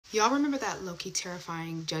Y'all remember that low-key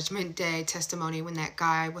terrifying Judgment Day testimony when that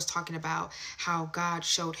guy was talking about how God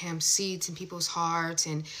showed him seeds in people's hearts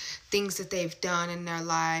and things that they've done in their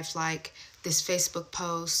lives, like this Facebook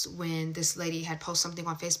post when this lady had posted something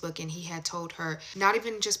on Facebook and he had told her, not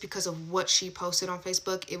even just because of what she posted on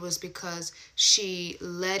Facebook, it was because she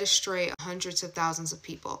led astray hundreds of thousands of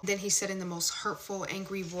people. Then he said in the most hurtful,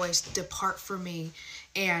 angry voice, "Depart from me."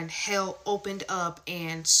 And hell opened up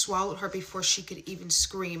and swallowed her before she could even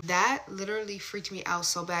scream. That literally freaked me out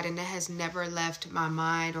so bad, and that has never left my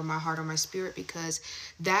mind or my heart or my spirit, because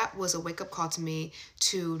that was a wake-up call to me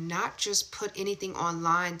to not just put anything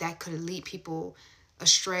online that could lead people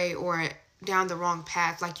astray or down the wrong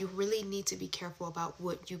path. Like, you really need to be careful about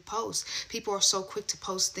what you post. People are so quick to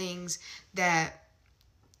post things that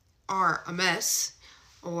are a mess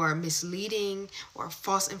or misleading or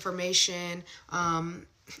false information,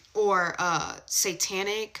 or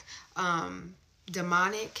satanic,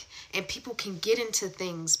 demonic, and people can get into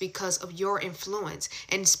things because of your influence.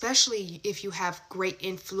 And especially if you have great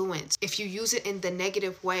influence, if you use it in the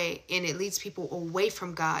negative way and it leads people away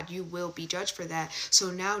from God, you will be judged for that.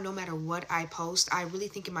 So now, no matter what I post, I really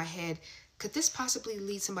think in my head, could this possibly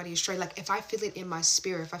lead somebody astray? Like, if I feel it in my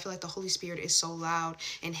spirit, if I feel like the Holy Spirit is so loud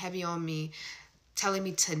and heavy on me, telling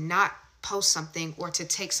me to not post something or to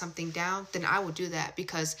take something down, then I will do that,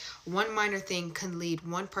 because one minor thing can lead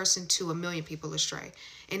one person to a million people astray,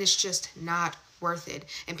 and it's just not worth it.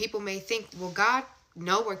 And people may think, will God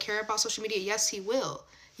know or care about social media? Yes, he will.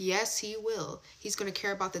 Yes, he will. He's going to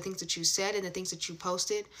care about the things that you said and the things that you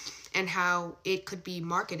posted, and how it could be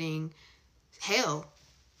marketing hell,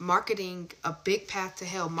 marketing a big path to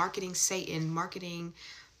hell, marketing Satan, marketing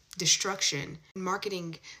destruction,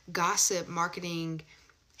 marketing gossip, marketing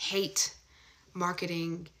hate,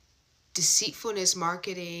 marketing deceitfulness,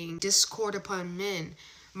 marketing discord upon men,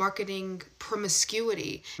 marketing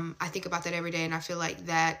promiscuity. I think about that every day, and I feel like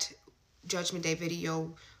that Judgment Day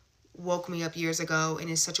video woke me up years ago, and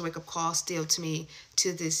is such a wake-up call still to me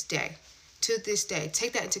to this day. To this day,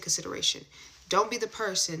 take that into consideration. Don't be the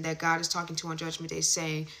person that God is talking to on Judgment Day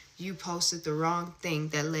saying, you posted the wrong thing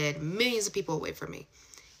that led millions of people away from me,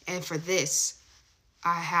 and for this,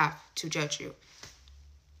 I have to judge you.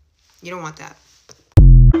 You don't want that.